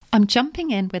I'm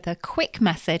jumping in with a quick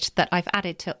message that I've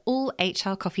added to all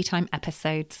HR Coffee Time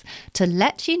episodes to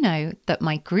let you know that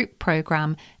my group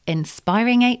program,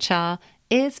 Inspiring HR,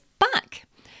 is back.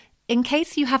 In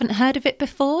case you haven't heard of it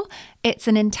before, it's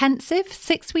an intensive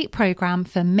 6-week program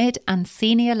for mid and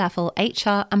senior level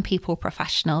HR and people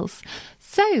professionals.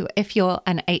 So if you're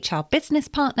an HR business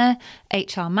partner,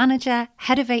 HR manager,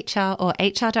 head of HR or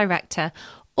HR director,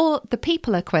 or the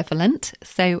people equivalent,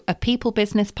 so a people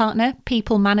business partner,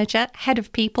 people manager, head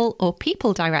of people or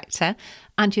people director,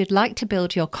 and you'd like to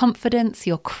build your confidence,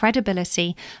 your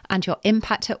credibility and your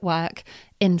impact at work,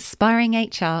 Inspiring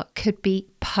HR could be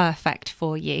perfect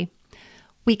for you.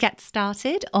 We get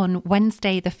started on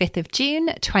Wednesday, the 5th of June,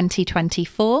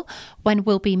 2024, when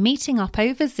we'll be meeting up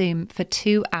over Zoom for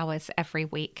 2 hours every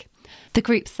week. The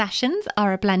group sessions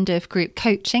are a blend of group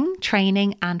coaching,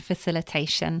 training and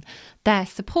facilitation. They're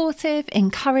supportive,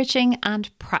 encouraging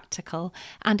and practical,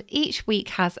 and each week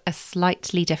has a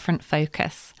slightly different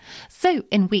focus. So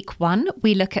in week 1,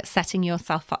 we look at setting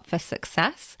yourself up for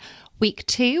success. Week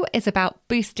 2 is about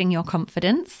boosting your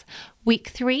confidence. Week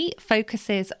 3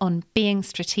 focuses on being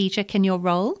strategic in your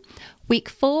role. Week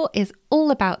 4 is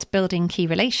all about building key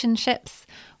relationships.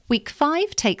 Week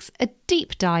 5 takes a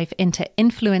deep dive into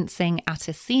influencing at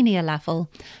a senior level,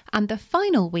 and the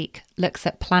final week looks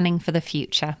at planning for the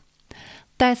future.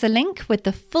 There's a link with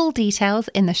the full details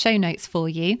in the show notes for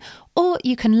you, or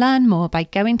you can learn more by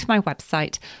going to my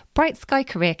website, Bright Sky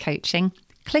Career Coaching,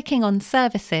 clicking on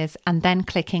Services, and then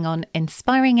clicking on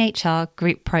Inspiring HR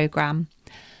Group Programme.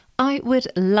 I would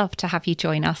love to have you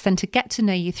join us and to get to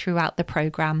know you throughout the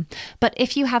programme. But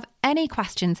if you have any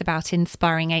questions about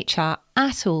Inspiring HR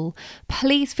at all,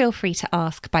 please feel free to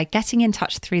ask by getting in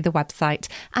touch through the website,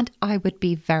 and I would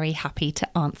be very happy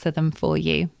to answer them for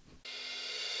you.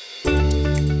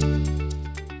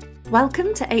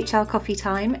 Welcome to HR Coffee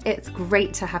Time. It's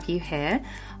great to have you here.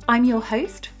 I'm your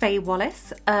host, Faye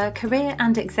Wallace, a career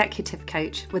and executive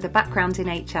coach with a background in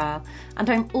HR, and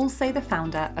I'm also the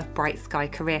founder of Bright Sky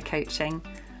Career Coaching.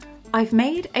 I've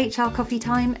made HR Coffee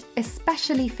Time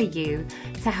especially for you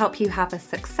to help you have a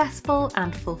successful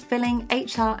and fulfilling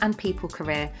HR and people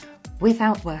career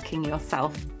without working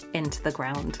yourself into the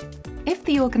ground. If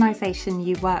the organisation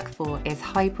you work for is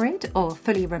hybrid or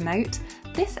fully remote,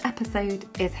 this episode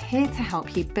is here to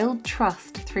help you build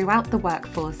trust throughout the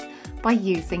workforce by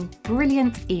using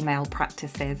brilliant email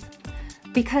practices.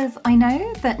 Because I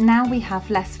know that now we have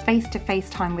less face-to-face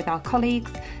time with our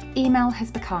colleagues, email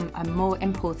has become a more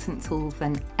important tool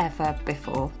than ever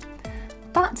before.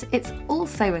 But it's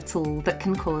also a tool that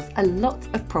can cause a lot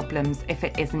of problems if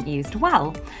it isn't used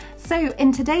well. So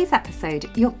in today's episode,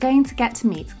 you're going to get to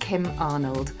meet Kim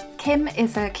Arnold. Kim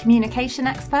is a communication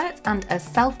expert and a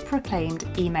self-proclaimed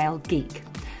email geek.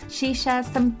 She shares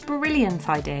some brilliant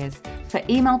ideas for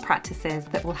email practices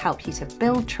that will help you to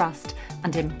build trust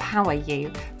and empower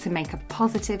you to make a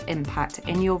positive impact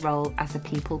in your role as a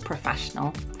people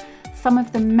professional. Some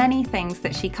of the many things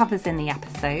that she covers in the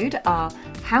episode are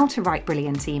how to write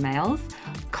brilliant emails,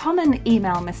 common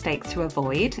email mistakes to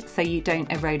avoid so you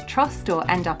don't erode trust or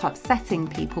end up upsetting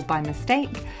people by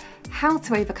mistake, how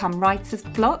to overcome writer's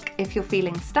block if you're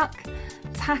feeling stuck,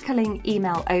 tackling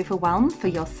email overwhelm for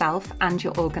yourself and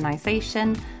your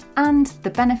organisation, and the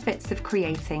benefits of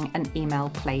creating an email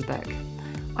playbook.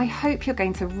 I hope you're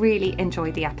going to really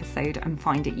enjoy the episode and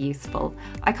find it useful.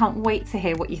 I can't wait to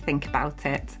hear what you think about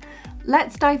it.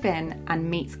 Let's dive in and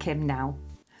meet Kim now.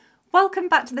 Welcome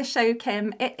back to the show,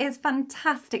 Kim. It is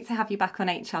fantastic to have you back on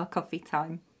HR Coffee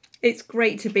Time. It's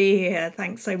great to be here.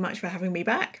 Thanks so much for having me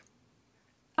back.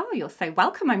 Oh, you're so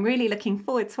welcome. I'm really looking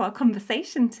forward to our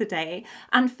conversation today.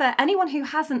 And for anyone who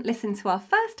hasn't listened to our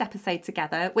first episode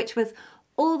together, which was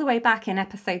all the way back in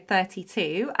episode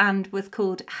 32 and was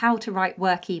called How to Write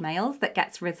Work Emails That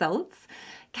Gets Results,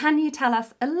 can you tell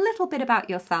us a little bit about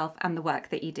yourself and the work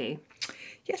that you do?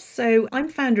 Yes, so I'm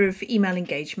founder of Email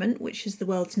Engagement, which is the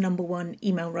world's #1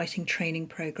 email writing training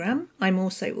program. I'm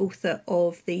also author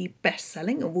of the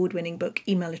best-selling, award-winning book,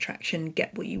 Email Attraction,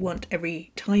 Get What You Want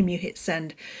Every Time You Hit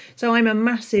Send. So I'm a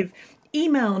massive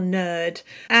email nerd,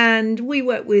 and we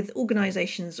work with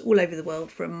organisations all over the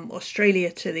world, from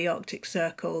Australia to the Arctic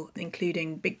Circle,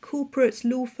 including big corporates,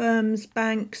 law firms,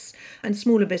 banks, and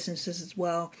smaller businesses as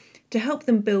well, to help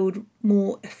them build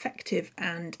more effective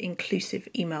and inclusive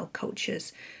email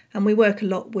cultures. And we work a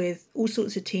lot with all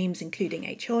sorts of teams, including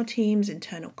HR teams,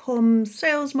 internal comms,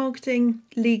 sales, marketing,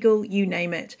 legal, you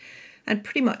name it. And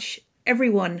pretty much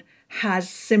everyone has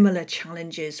similar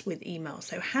challenges with email.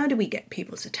 So how do we get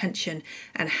people's attention,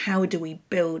 and how do we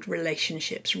build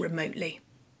relationships remotely?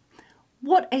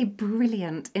 What a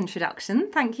brilliant introduction.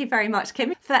 Thank you very much,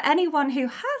 Kim. For anyone who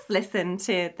has listened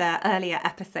to the earlier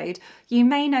episode, you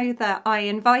may know that I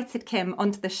invited Kim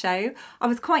onto the show. I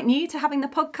was quite new to having the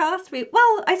podcast.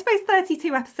 I suppose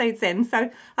 32 episodes in, so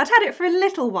I'd had it for a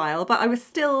little while, but I was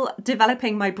still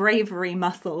developing my bravery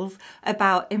muscles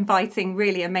about inviting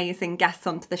really amazing guests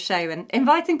onto the show and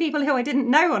inviting people who I didn't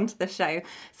know onto the show.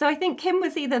 So I think Kim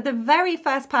was either the very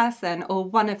first person or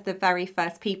one of the very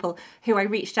first people who I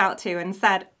reached out to and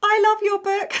said, I love your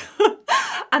book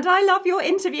and I love your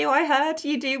interview I heard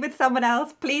you do with someone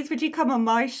else. Please, would you come on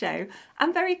my show?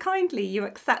 And very kindly you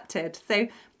accepted. So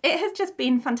it has just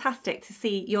been fantastic to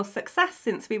see your success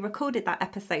since we recorded that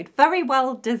episode. Very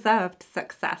well deserved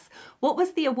success. What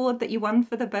was the award that you won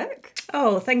for the book?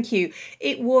 Oh, thank you.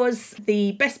 It was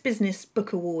the Best Business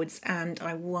Book Awards and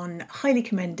I won highly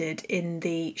commended in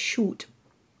the short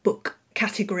book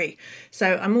category.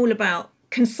 So I'm all about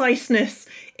conciseness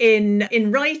in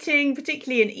writing,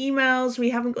 particularly in emails. We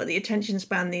haven't got the attention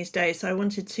span these days, so I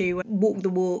wanted to walk the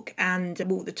walk and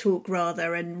walk the talk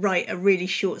rather, and write a really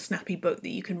short, snappy book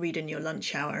that you can read in your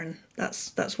lunch hour. And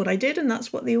that's what I did, and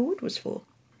that's what the award was for.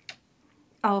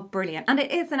 Oh, brilliant. And it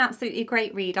is an absolutely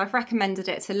great read. I've recommended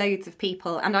it to loads of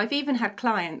people, and I've even had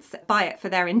clients buy it for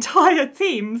their entire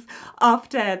teams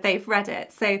after they've read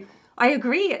it. So I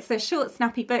agree, it's a short,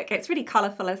 snappy book. It's really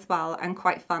colourful as well and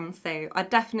quite fun. So I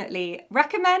definitely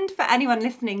recommend for anyone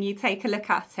listening you take a look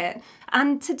at it.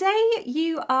 And today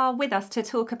you are with us to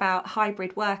talk about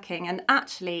hybrid working and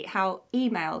actually how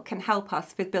email can help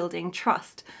us with building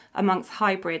trust amongst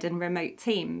hybrid and remote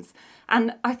teams.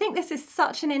 And I think this is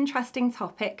such an interesting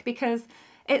topic because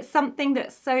it's something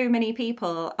that so many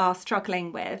people are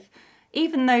struggling with.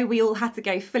 Even though we all had to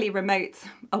go fully remote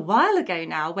a while ago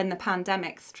now when the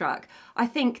pandemic struck, I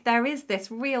think there is this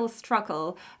real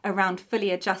struggle around fully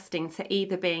adjusting to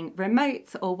either being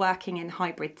remote or working in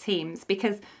hybrid teams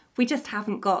because we just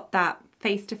haven't got that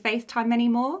face-to-face time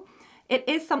anymore. It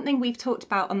is something we've talked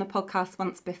about on the podcast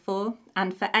once before,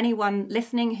 and for anyone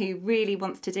listening who really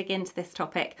wants to dig into this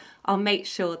topic, I'll make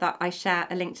sure that I share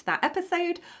a link to that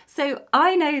episode. So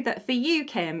I know that for you,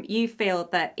 Kim, you feel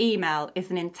that email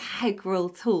is an integral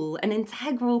tool, an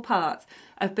integral part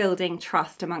of building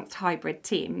trust amongst hybrid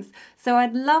teams. So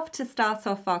I'd love to start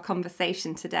off our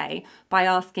conversation today by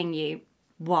asking you,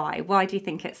 why? Why do you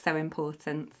think it's so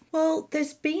important? Well,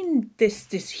 there's been this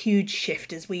huge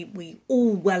shift, as we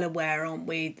all well aware, aren't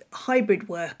we? Hybrid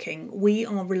working, we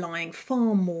are relying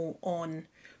far more on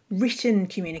written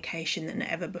communication than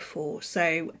ever before.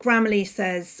 So Grammarly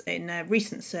says in a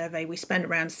recent survey, we spend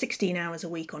around 16 hours a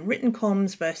week on written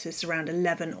comms versus around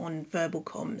 11 on verbal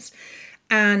comms.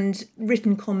 And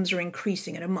written comms are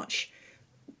increasing at a much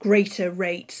greater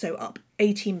rate, so up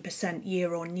 18%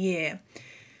 year on year.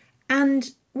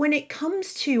 And when it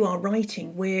comes to our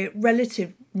writing, we're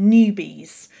relative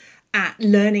newbies at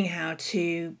learning how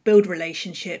to build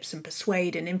relationships and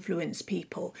persuade and influence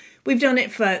people. We've done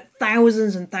it for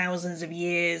thousands and thousands of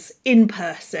years in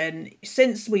person.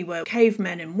 Since we were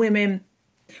cavemen and women,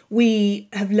 we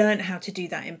have learned how to do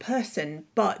that in person.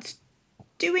 But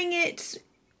doing it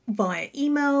via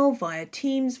email, via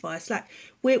Teams, via Slack,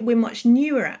 we're much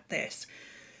newer at this.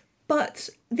 But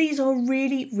these are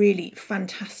really, really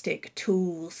fantastic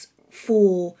tools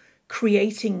for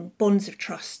creating bonds of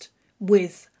trust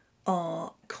with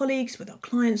our colleagues, with our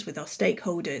clients, with our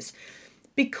stakeholders,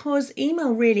 because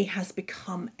email really has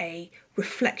become a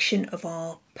reflection of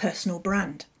our personal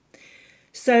brand.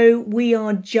 So we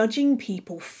are judging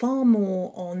people far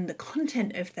more on the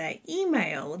content of their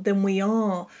email than we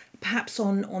are perhaps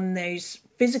on those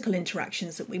physical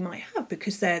interactions that we might have,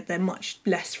 because they're much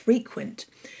less frequent.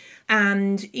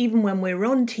 And even when we're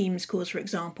on Teams calls, for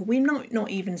example, we might not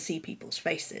even see people's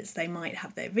faces. They might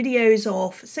have their videos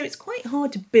off. So it's quite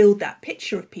hard to build that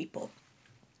picture of people.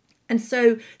 And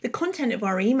so the content of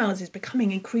our emails is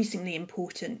becoming increasingly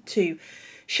important to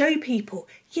show people,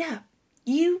 yeah,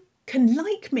 you can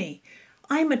like me.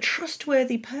 I'm a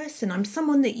trustworthy person. I'm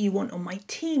someone that you want on my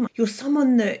team. You're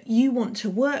someone that you want to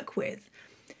work with.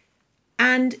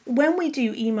 And when we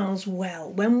do emails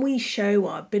well, when we show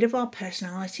a bit of our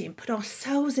personality and put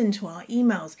ourselves into our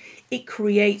emails, it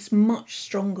creates much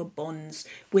stronger bonds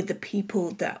with the people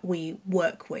that we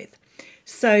work with.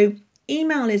 So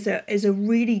email is a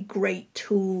really great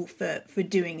tool for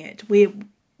doing it. We're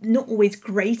not always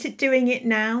great at doing it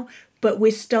now, but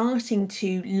we're starting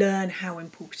to learn how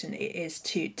important it is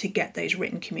to get those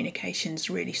written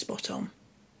communications really spot on.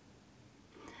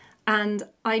 And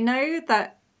I know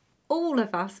that all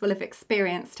of us will have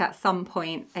experienced at some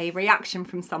point a reaction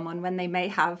from someone when they may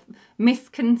have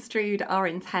misconstrued our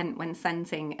intent when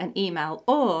sending an email,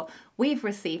 or we've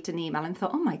received an email and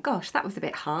thought, oh my gosh, that was a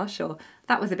bit harsh, or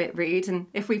that was a bit rude. And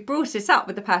if we've brought it up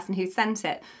with the person who sent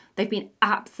it, they've been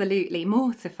absolutely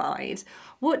mortified.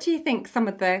 What do you think some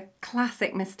of the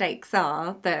classic mistakes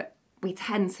are that we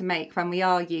tend to make when we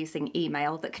are using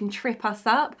email that can trip us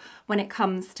up when it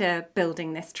comes to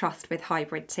building this trust with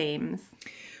hybrid teams?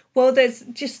 Well, there's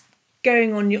just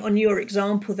going on your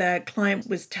example there. A client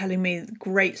was telling me a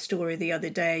great story the other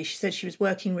day. She said she was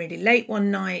working really late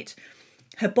one night.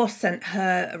 Her boss sent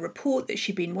her a report that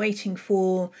she'd been waiting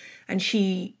for, and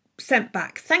she sent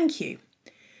back, "Thank you."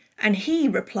 And he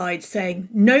replied saying,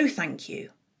 "No, thank you."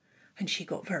 And she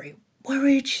got very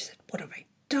worried. She said, "What have I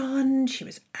done?" She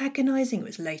was agonising. It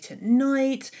was late at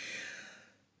night.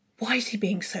 Why is he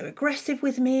being so aggressive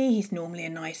with me? He's normally a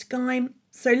nice guy.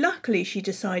 So luckily she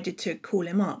decided to call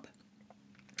him up.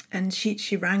 And she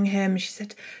rang him. She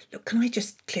said, "Look, can I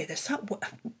just clear this up?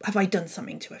 Have I done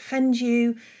something to offend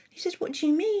you?" He said, "What do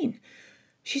you mean?"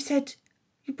 She said,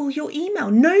 "Well, your email,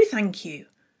 no thank you."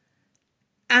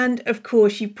 And of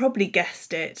course, you probably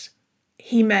guessed it.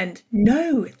 He meant,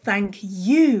 "No, thank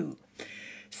you."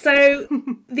 So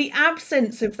the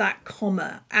absence of that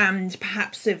comma and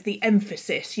perhaps of the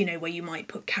emphasis, where you might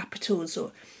put capitals,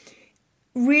 or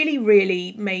really,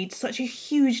 really made such a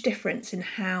huge difference in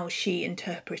how she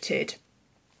interpreted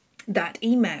that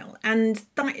email. And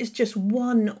that is just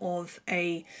one of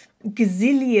a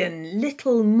gazillion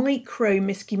little micro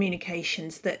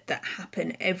miscommunications that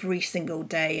happen every single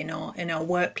day in our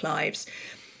work lives.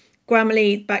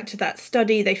 Grammarly, back to that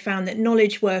study, they found that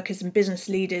knowledge workers and business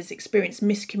leaders experience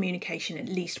miscommunication at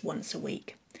least once a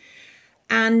week.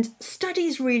 And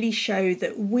studies really show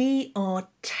that we are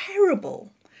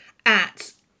terrible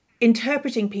at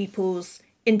interpreting people's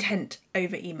intent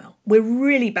over email. We're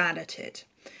really bad at it.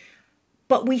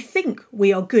 But we think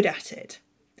we are good at it.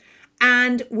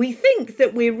 And we think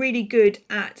that we're really good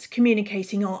at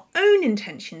communicating our own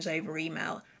intentions over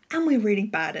email, and we're really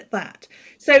bad at that.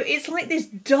 So it's like this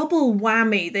double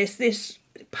whammy, this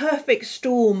perfect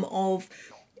storm of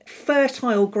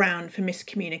fertile ground for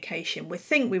miscommunication. We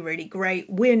think we're really great,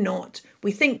 we're not.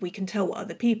 We think we can tell what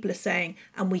other people are saying,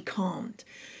 and we can't.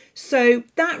 So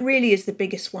that really is the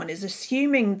biggest one, is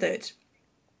assuming that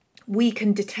we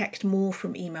can detect more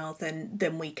from email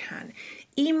than we can.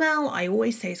 Email, I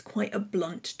always say, is quite a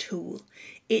blunt tool.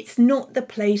 It's not the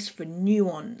place for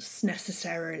nuance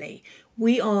necessarily.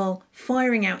 We are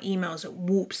firing out emails at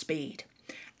warp speed,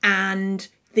 and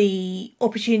the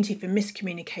opportunity for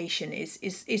miscommunication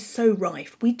is so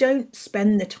rife. We don't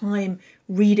spend the time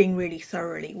reading really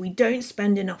thoroughly. We don't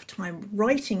spend enough time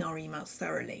writing our emails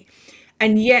thoroughly.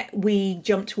 And yet we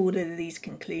jump to all of these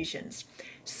conclusions.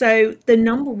 So the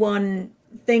number one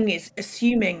thing is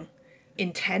assuming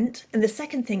intent. And the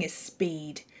second thing is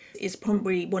speed, is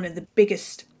probably one of the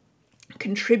biggest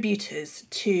contributors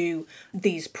to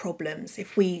these problems.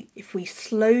 If we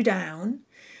slow down,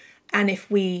 and if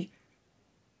we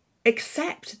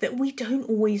accept that we don't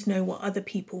always know what other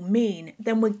people mean,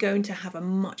 then we're going to have a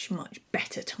much, much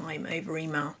better time over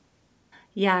email.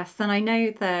 Yes, and I know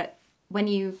that when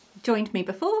you joined me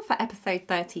before for episode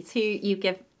 32, you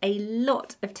give a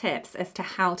lot of tips as to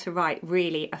how to write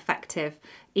really effective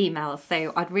emails.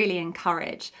 So I'd really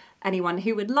encourage anyone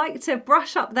who would like to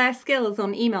brush up their skills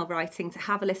on email writing to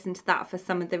have a listen to that for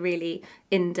some of the really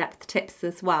in-depth tips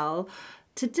as well.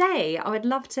 Today, I would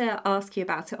love to ask you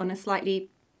about it on a slightly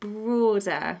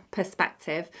broader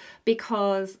perspective,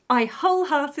 because I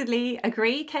wholeheartedly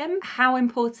agree, Kim, how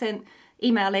important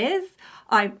email is.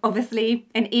 I'm obviously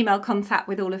in email contact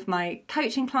with all of my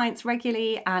coaching clients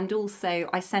regularly, and also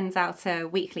I send out a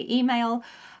weekly email,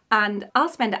 and I'll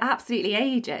spend absolutely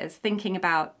ages thinking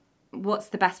about what's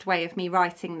the best way of me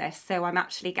writing this so I'm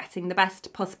actually getting the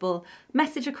best possible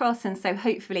message across, and so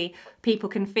hopefully people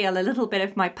can feel a little bit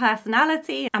of my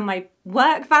personality and my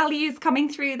work values coming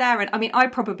through there. And I mean, I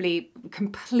probably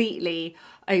completely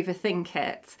overthink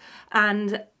it.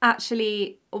 And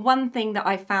actually, one thing that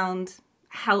I found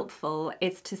helpful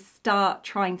is to start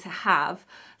trying to have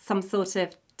some sort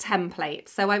of template.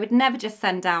 So I would never just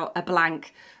send out a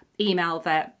blank email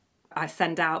that I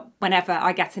send out whenever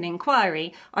I get an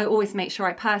inquiry. I always make sure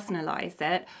I personalise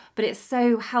it, but it's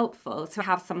so helpful to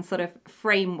have some sort of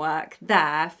framework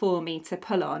there for me to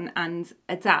pull on and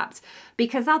adapt,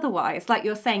 because otherwise, like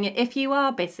you're saying, if you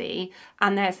are busy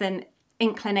and there's an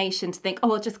inclination to think,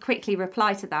 oh, I'll just quickly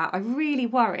reply to that, I really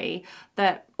worry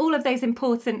that all of those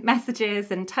important messages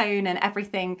and tone and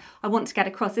everything I want to get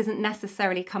across isn't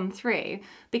necessarily come through.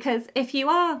 Because if you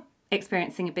are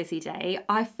experiencing a busy day,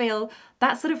 I feel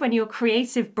that's sort of when your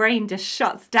creative brain just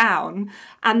shuts down.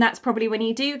 And that's probably when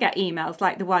you do get emails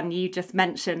like the one you just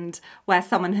mentioned, where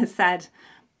someone has said,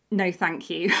 no, thank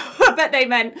you. But they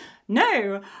meant,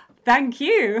 no, thank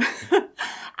you.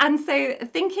 And so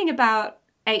thinking about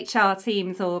HR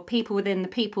teams or people within the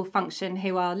people function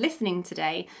who are listening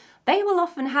today, they will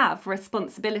often have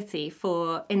responsibility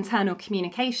for internal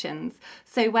communications.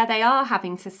 So where they are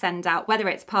having to send out, whether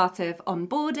it's part of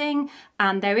onboarding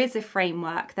and there is a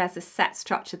framework, there's a set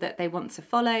structure that they want to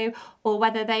follow, or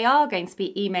whether they are going to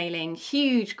be emailing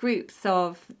huge groups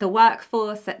of the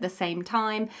workforce at the same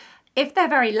time. If they're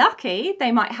very lucky,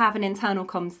 they might have an internal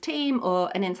comms team or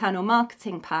an internal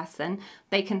marketing person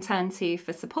they can turn to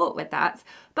for support with that.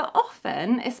 But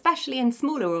often, especially in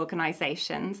smaller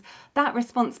organisations, that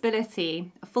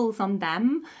responsibility falls on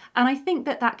them. And I think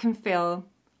that can feel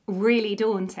really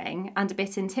daunting and a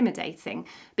bit intimidating,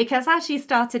 because as you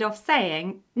started off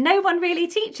saying, no one really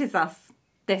teaches us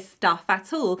this stuff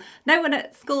at all. No one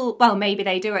at school, well, maybe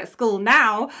they do at school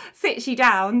now, sits you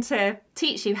down to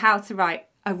teach you how to write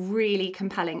a really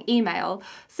compelling email.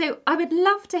 So I would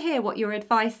love to hear what your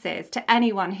advice is to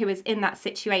anyone who is in that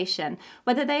situation,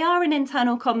 whether they are an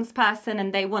internal comms person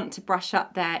and they want to brush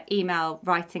up their email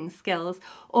writing skills,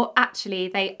 or actually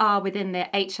they are within the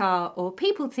HR or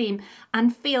people team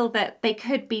and feel that they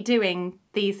could be doing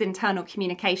these internal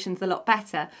communications a lot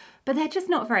better, but they're just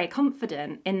not very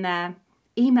confident in their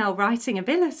email writing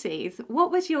abilities. What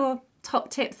would your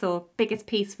top tips or biggest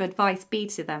piece of advice be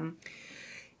to them?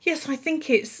 Yes, I think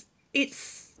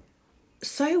it's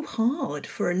so hard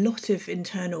for a lot of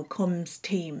internal comms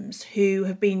teams who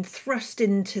have been thrust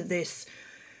into this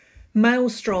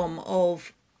maelstrom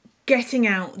of getting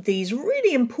out these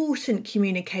really important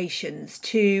communications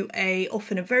to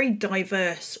often a very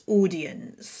diverse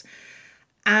audience.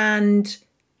 And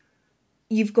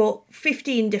you've got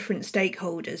 15 different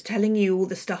stakeholders telling you all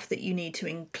the stuff that you need to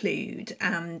include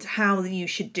and how you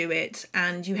should do it.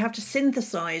 And you have to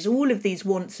synthesize all of these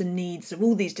wants and needs of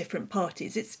all these different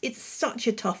parties. It's such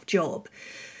a tough job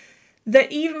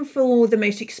that even for the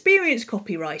most experienced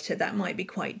copywriter, that might be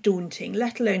quite daunting,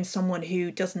 let alone someone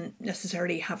who doesn't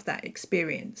necessarily have that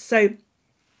experience. So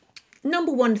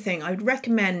number one thing, I would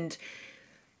recommend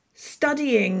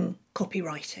studying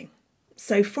copywriting.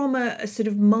 So from a sort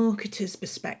of marketer's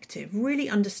perspective, really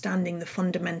understanding the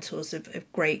fundamentals of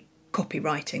great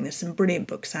copywriting. There's some brilliant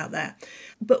books out there.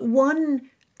 But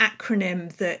one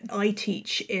acronym that I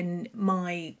teach in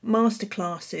my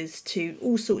masterclasses to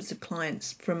all sorts of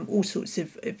clients from all sorts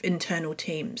of internal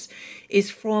teams is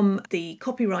from the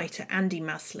copywriter Andy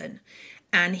Maslin.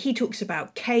 And he talks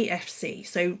about KFC.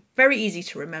 So very easy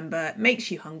to remember,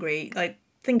 makes you hungry. Like,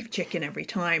 think of chicken every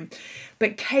time.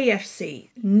 But KFC,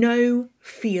 know,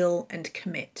 feel, and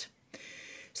commit.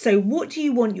 So what do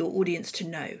you want your audience to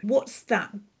know? What's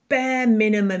that bare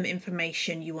minimum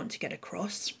information you want to get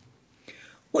across?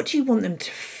 What do you want them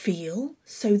to feel?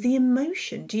 So the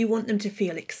emotion, do you want them to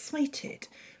feel excited,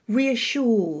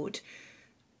 reassured,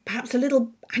 perhaps a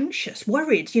little anxious,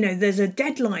 worried? There's a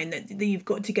deadline that you've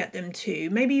got to get them to.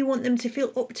 Maybe you want them to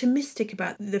feel optimistic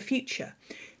about the future.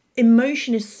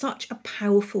 Emotion is such a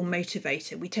powerful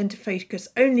motivator. We tend to focus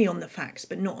only on the facts,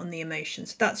 but not on the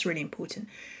emotions. That's really important.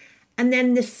 And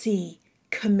then the C,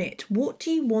 commit. What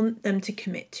do you want them to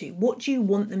commit to? What do you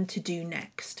want them to do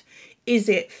next? Is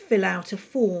it fill out a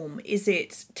form? Is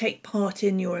it take part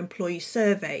in your employee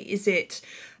survey? Is it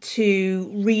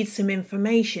to read some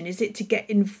information? Is it to get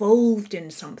involved in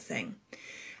something?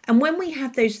 And when we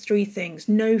have those three things,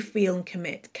 know, feel, and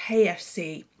commit,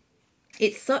 KFC,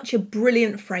 it's such a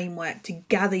brilliant framework to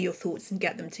gather your thoughts and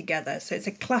get them together. So it's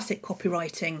a classic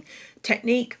copywriting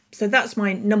technique. So that's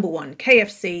my number one,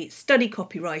 KFC, study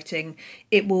copywriting.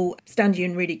 It will stand you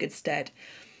in really good stead.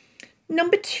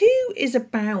 Number two is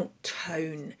about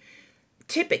tone.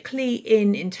 Typically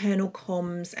in internal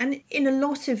comms and in a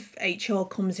lot of HR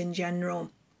comms in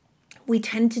general, we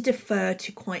tend to defer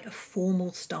to quite a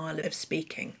formal style of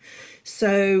speaking.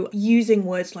 So using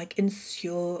words like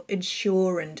ensure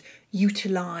and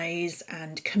utilise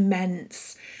and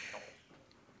commence.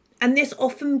 And this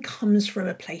often comes from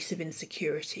a place of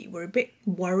insecurity. We're a bit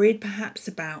worried perhaps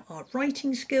about our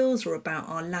writing skills or about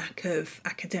our lack of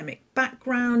academic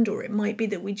background, or it might be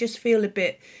that we just feel a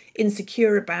bit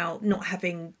insecure about not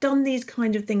having done these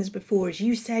kind of things before. As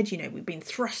you said, we've been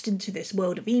thrust into this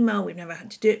world of email. We've never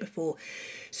had to do it before.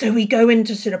 So we go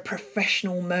into sort of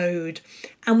professional mode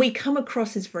and we come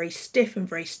across as very stiff and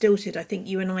very stilted. I think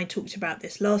you and I talked about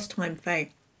this last time, Faye.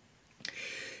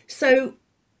 So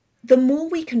the more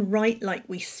we can write like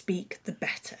we speak, the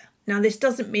better. Now, this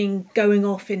doesn't mean going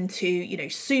off into,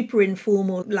 super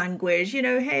informal language,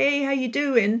 hey, how you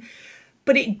doing?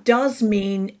 But it does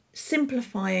mean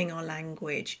simplifying our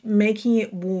language, making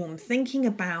it warm, thinking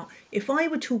about, if I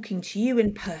were talking to you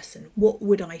in person, what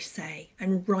would I say?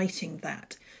 And writing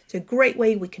that. It's a great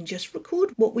way we can just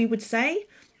record what we would say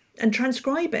and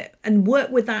transcribe it and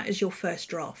work with that as your first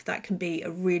draft. That can be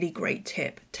a really great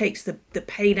tip. Takes the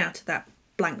pain out of that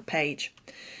blank page.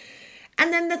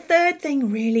 And then the third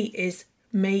thing really is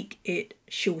make it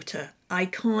shorter. I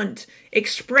can't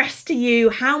express to you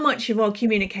how much of our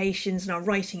communications and our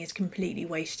writing is completely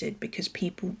wasted because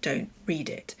people don't read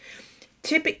it.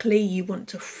 Typically, you want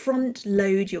to front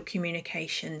load your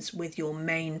communications with your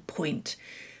main point.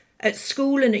 At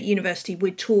school and at university,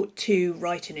 we're taught to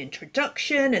write an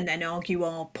introduction and then argue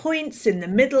our points in the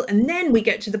middle, and then we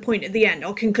get to the point at the end,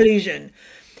 our conclusion.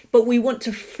 But we want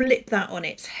to flip that on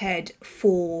its head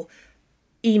for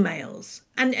emails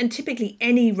and typically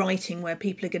any writing where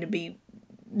people are going to be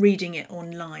reading it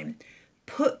online.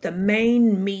 Put the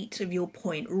main meat of your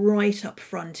point right up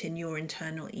front in your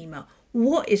internal email.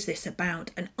 What is this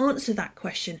about? And answer that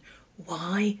question.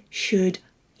 Why should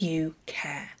you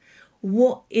care?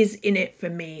 What is in it for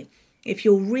me? If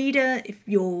your reader, if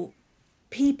your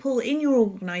people in your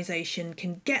organisation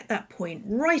can get that point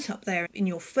right up there in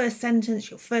your first sentence,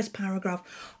 your first paragraph,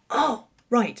 oh,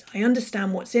 right, I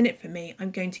understand what's in it for me.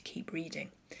 I'm going to keep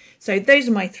reading. So those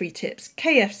are my 3 tips.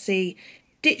 KFC,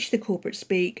 ditch the corporate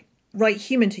speak, write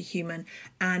human to human,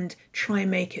 and try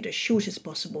and make it as short as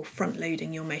possible, front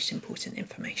loading your most important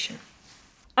information.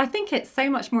 I think it's so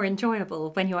much more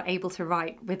enjoyable when you're able to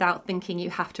write without thinking you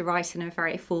have to write in a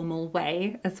very formal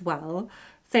way as well.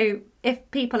 So if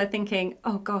people are thinking,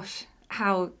 oh gosh,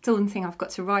 how daunting, I've got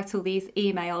to write all these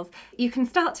emails, you can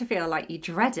start to feel like you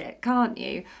dread it, can't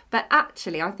you? But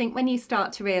actually, I think when you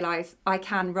start to realise I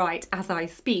can write as I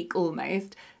speak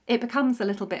almost, it becomes a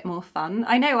little bit more fun.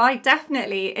 I know I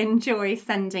definitely enjoy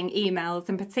sending emails,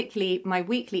 and particularly my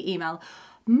weekly email,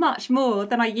 much more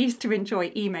than I used to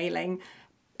enjoy emailing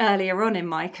earlier on in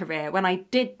my career when I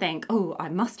did think, oh, I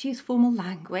must use formal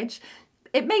language.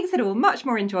 It makes it all much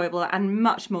more enjoyable and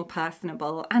much more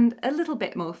personable and a little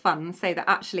bit more fun, so that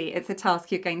actually it's a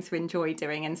task you're going to enjoy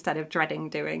doing instead of dreading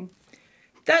doing.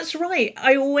 That's right.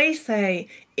 I always say,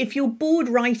 if you're bored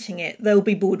writing it, they'll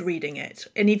be bored reading it.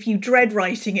 And if you dread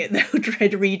writing it, they'll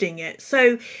dread reading it.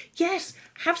 So yes,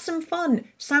 have some fun.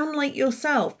 Sound like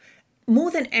yourself.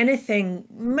 More than anything,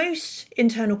 most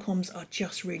internal comms are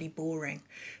just really boring.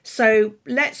 So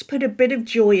let's put a bit of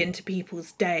joy into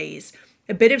people's days,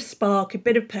 a bit of spark, a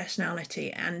bit of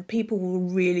personality, and people will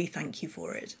really thank you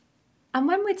for it. And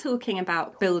when we're talking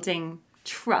about building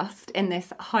trust in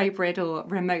this hybrid or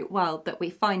remote world that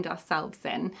we find ourselves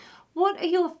in, what are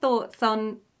your thoughts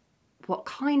on what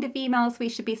kind of emails we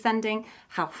should be sending,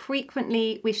 how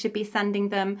frequently we should be sending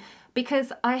them?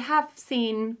 Because I have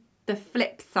seen the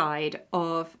flip side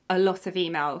of a lot of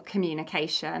email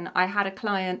communication. I had a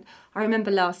client, I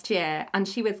remember last year, and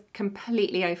she was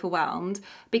completely overwhelmed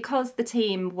because the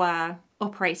team were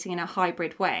operating in a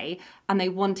hybrid way and they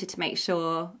wanted to make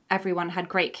sure everyone had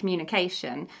great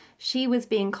communication. She was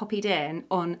being copied in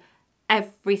on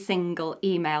every single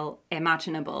email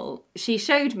imaginable. She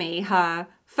showed me her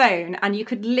phone and you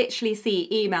could literally see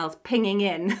emails pinging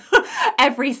in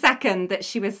every second that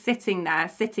she was sitting there,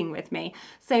 sitting with me.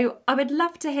 So I would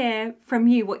love to hear from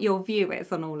you what your view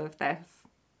is on all of this.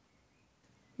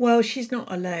 Well, she's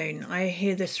not alone. I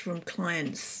hear this from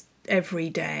clients every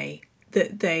day,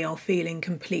 that they are feeling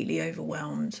completely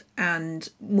overwhelmed. And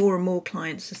more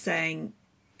clients are saying,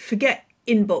 forget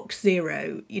inbox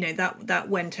zero, that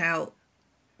went out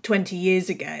 20 years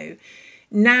ago.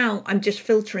 Now I'm just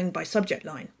filtering by subject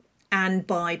line and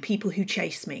by people who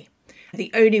chase me.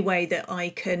 The only way that I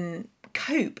can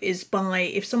cope is by,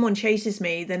 if someone chases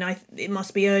me, then it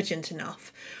must be urgent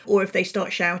enough, or if they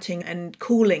start shouting and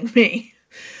calling me.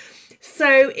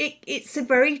 So it's a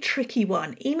very tricky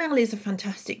one. Email is a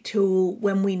fantastic tool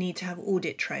when we need to have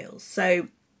audit trails. So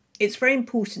it's very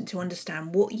important to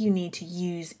understand what you need to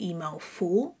use email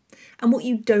for and what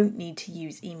you don't need to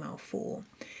use email for.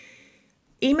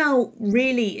 Email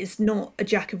really is not a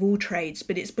jack of all trades,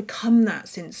 but it's become that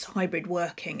since hybrid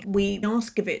working. We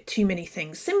ask of it too many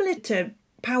things, similar to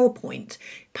PowerPoint.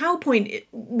 PowerPoint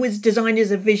was designed as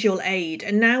a visual aid,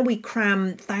 and now we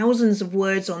cram thousands of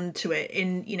words onto it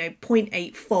in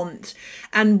 0.8 font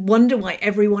and wonder why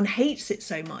everyone hates it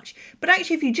so much. But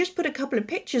actually, if you just put a couple of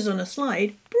pictures on a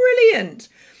slide, brilliant.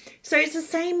 So it's the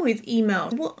same with email.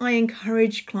 What I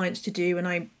encourage clients to do,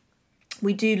 and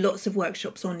we do lots of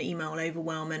workshops on email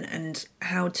overwhelm and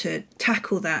how to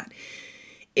tackle that,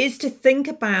 is to think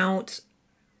about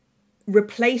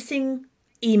replacing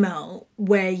email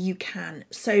where you can.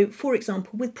 So, for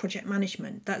example, with project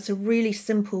management, that's a really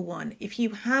simple one. If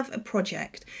you have a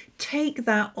project, take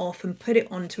that off and put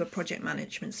it onto a project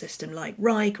management system like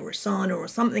Rike or Asana or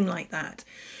something like that,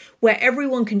 where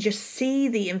everyone can just see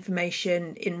the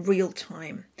information in real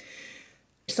time.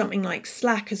 Something like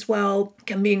Slack as well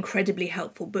can be incredibly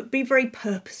helpful, but be very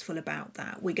purposeful about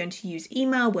that. We're going to use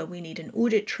email where we need an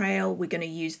audit trail. We're going to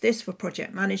use this for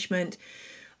project management.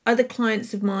 Other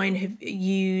clients of mine have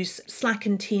used Slack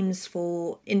and Teams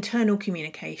for internal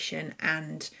communication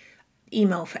and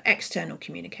email for external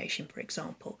communication, for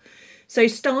example. So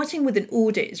starting with an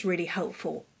audit is really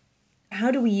helpful.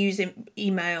 How do we use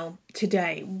email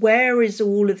today? Where is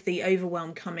all of the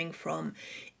overwhelm coming from?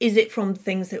 Is it from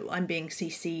things that I'm being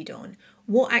CC'd on?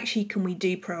 What actually can we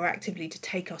do proactively to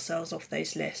take ourselves off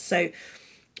those lists? So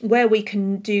where we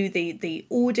can do the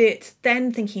audit,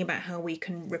 then thinking about how we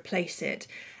can replace it.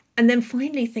 And then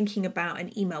finally thinking about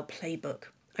an email playbook.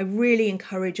 I really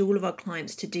encourage all of our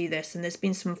clients to do this, and there's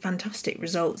been some fantastic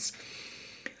results,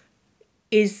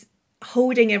 is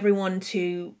holding everyone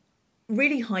to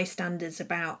really high standards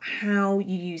about how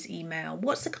you use email.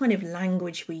 What's the kind of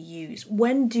language we use?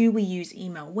 When do we use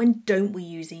email? When don't we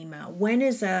use email? When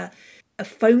is a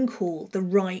phone call the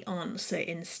right answer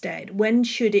instead? When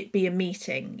should it be a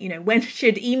meeting? When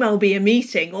should email be a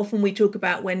meeting? Often we talk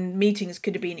about when meetings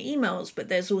could have been emails, but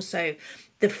there's also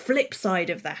the flip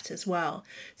side of that as well.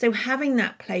 So having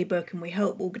that playbook, and we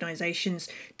help organizations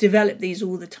develop these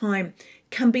all the time,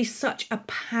 can be such a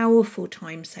powerful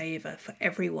time saver for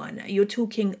everyone. You're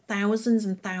talking thousands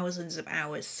and thousands of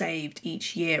hours saved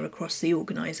each year across the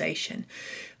organization,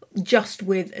 just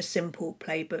with a simple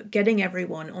playbook, getting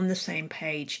everyone on the same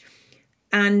page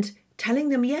and telling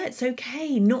them, yeah, it's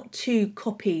okay not to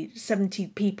copy 70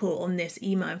 people on this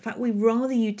email. In fact, we'd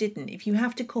rather you didn't. If you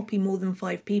have to copy more than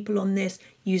 5 people on this,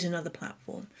 use another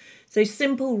platform. So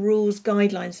simple rules,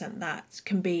 guidelines like that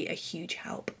can be a huge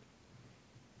help.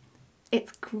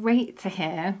 It's great to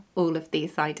hear all of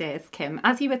these ideas, Kim.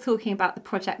 As you were talking about the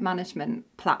project management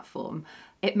platform,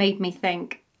 it made me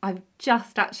think I've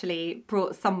just actually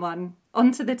brought someone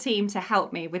onto the team to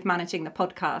help me with managing the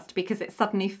podcast, because it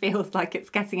suddenly feels like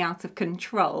it's getting out of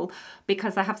control,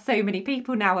 because I have so many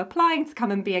people now applying to come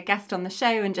and be a guest on the show,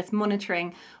 and just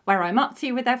monitoring where I'm up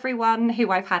to with everyone,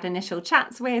 who I've had initial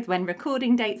chats with, when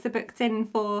recording dates are booked in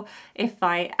for, if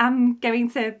I am going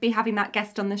to be having that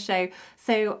guest on the show.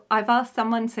 So I've asked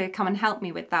someone to come and help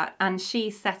me with that, and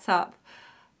she set up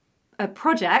a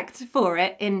project for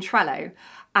it in Trello.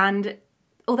 And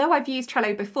although I've used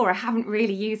Trello before, I haven't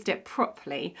really used it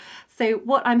properly. So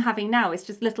what I'm having now is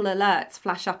just little alerts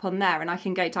flash up on there, and I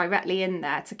can go directly in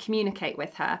there to communicate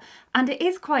with her. And it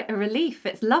is quite a relief.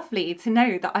 It's lovely to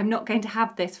know that I'm not going to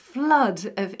have this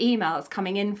flood of emails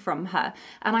coming in from her,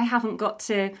 and I haven't got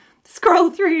to scroll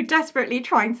through desperately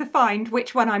trying to find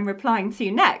which one I'm replying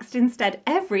to next. Instead,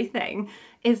 everything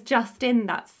is just in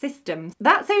that system.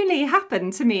 That's only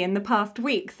happened to me in the past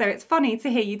week, so it's funny to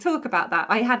hear you talk about that.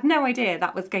 I had no idea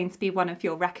that was going to be one of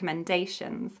your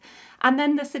recommendations. And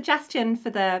then the suggestion for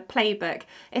the playbook,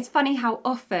 it's funny how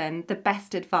often the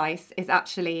best advice is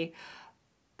actually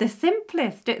the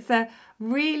simplest. It's a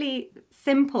really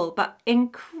simple but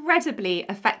incredibly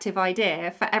effective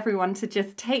idea for everyone to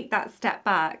just take that step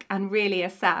back and really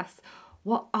assess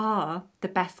what are the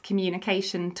best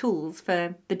communication tools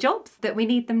for the jobs that we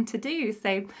need them to do.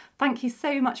 So thank you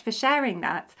so much for sharing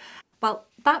that. Well,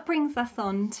 that brings us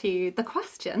on to the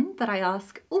question that I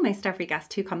ask almost every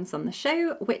guest who comes on the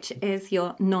show, which is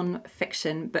your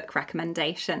non-fiction book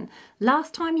recommendation.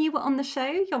 Last time you were on the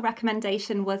show, your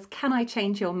recommendation was Can I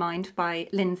Change Your Mind by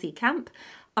Lindsay Camp.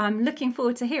 I'm looking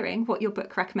forward to hearing what your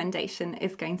book recommendation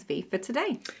is going to be for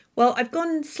today. Well, I've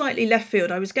gone slightly left field.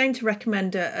 I was going to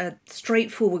recommend a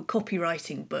straightforward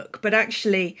copywriting book, but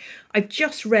actually I've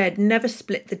just read Never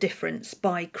Split the Difference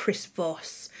by Chris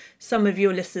Voss. Some of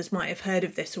your listeners might have heard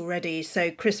of this already.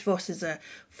 So Chris Voss is a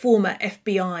former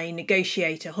FBI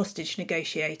negotiator, hostage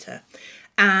negotiator,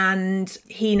 and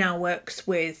he now works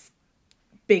with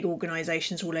big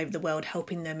organisations all over the world,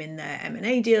 helping them in their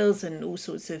M&A deals and all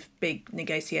sorts of big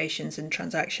negotiations and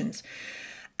transactions.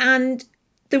 And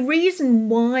the reason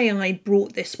why I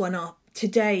brought this one up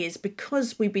today is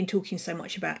because we've been talking so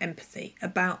much about empathy,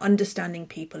 about understanding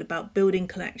people, about building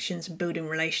connections and building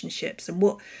relationships. And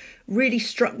what really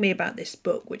struck me about this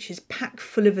book, which is packed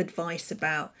full of advice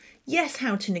about, yes,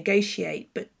 how to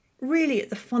negotiate, but really at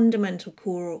the fundamental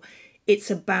core,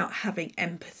 it's about having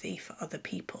empathy for other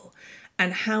people.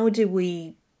 And how do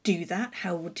we do that?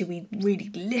 How do we really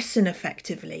listen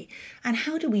effectively? And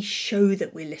how do we show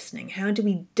that we're listening? How do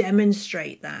we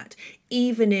demonstrate that,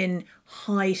 even in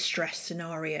high stress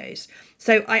scenarios?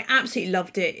 So I absolutely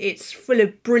loved it. It's full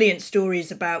of brilliant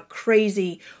stories about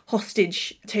crazy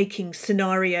hostage taking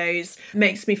scenarios.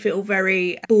 Makes me feel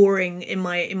very boring in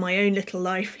my own little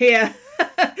life here.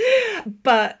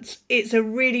 But it's a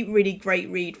really, really great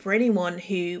read for anyone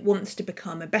who wants to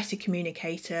become a better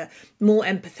communicator, more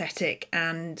empathetic,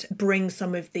 and bring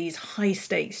some of these high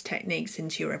stakes techniques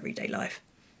into your everyday life.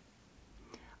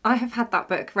 I have had that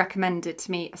book recommended to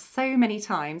me so many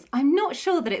times. I'm not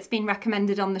sure that it's been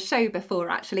recommended on the show before,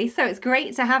 actually, so it's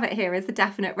great to have it here as a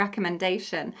definite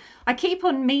recommendation. I keep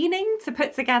on meaning to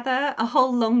put together a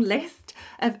whole long list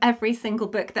of every single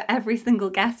book that every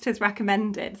single guest has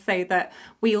recommended so that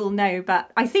we all know, but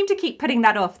I seem to keep putting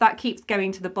that off. That keeps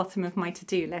going to the bottom of my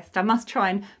to-do list. I must try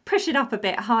and push it up a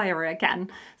bit higher again.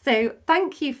 So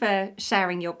thank you for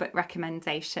sharing your book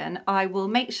recommendation. I will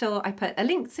make sure I put a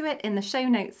link to it in the show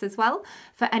notes as well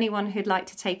for anyone who'd like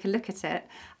to take a look at it.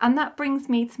 And that brings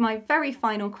me to my very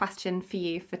final question for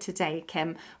you for today,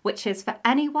 Kim, which is for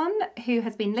anyone who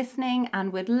has been listening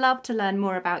and would love to learn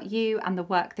more about you and the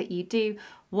work that you do.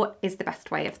 What is the best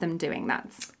way of them doing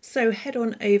that? So head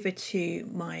on over to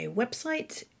my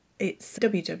website. It's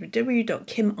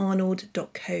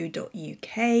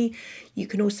www.kimarnold.co.uk. You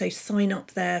can also sign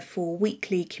up there for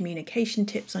weekly communication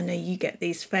tips. I know you get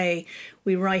these, Faye.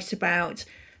 We write about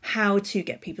how to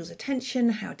get people's attention,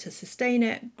 how to sustain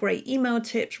it, great email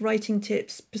tips, writing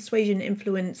tips, persuasion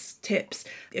influence tips,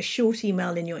 a short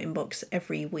email in your inbox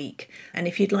every week. And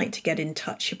if you'd like to get in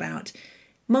touch about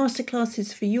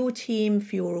masterclasses for your team,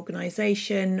 for your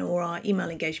organisation, or our email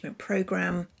engagement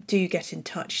programme, do get in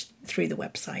touch through the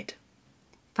website.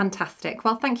 Fantastic.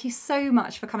 Well, thank you so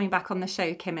much for coming back on the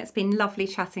show, Kim. It's been lovely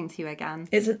chatting to you again.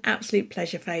 It's an absolute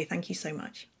pleasure, Faye. Thank you so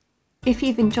much. If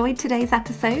you've enjoyed today's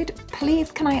episode,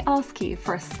 please can I ask you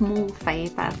for a small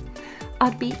favour?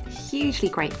 I'd be hugely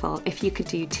grateful if you could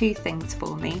do two things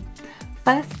for me.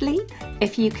 Firstly,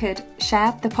 if you could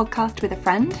share the podcast with a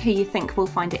friend who you think will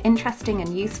find it interesting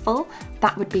and useful,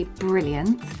 that would be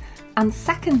brilliant. And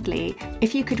secondly,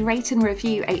 if you could rate and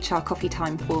review HR Coffee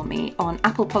Time for me on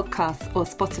Apple Podcasts or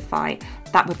Spotify,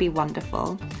 that would be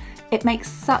wonderful. It makes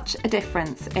such a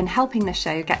difference in helping the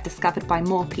show get discovered by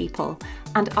more people,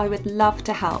 and I would love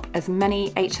to help as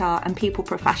many HR and people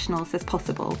professionals as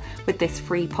possible with this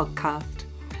free podcast.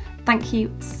 Thank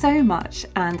you so much,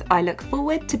 and I look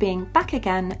forward to being back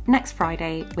again next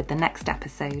Friday with the next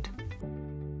episode.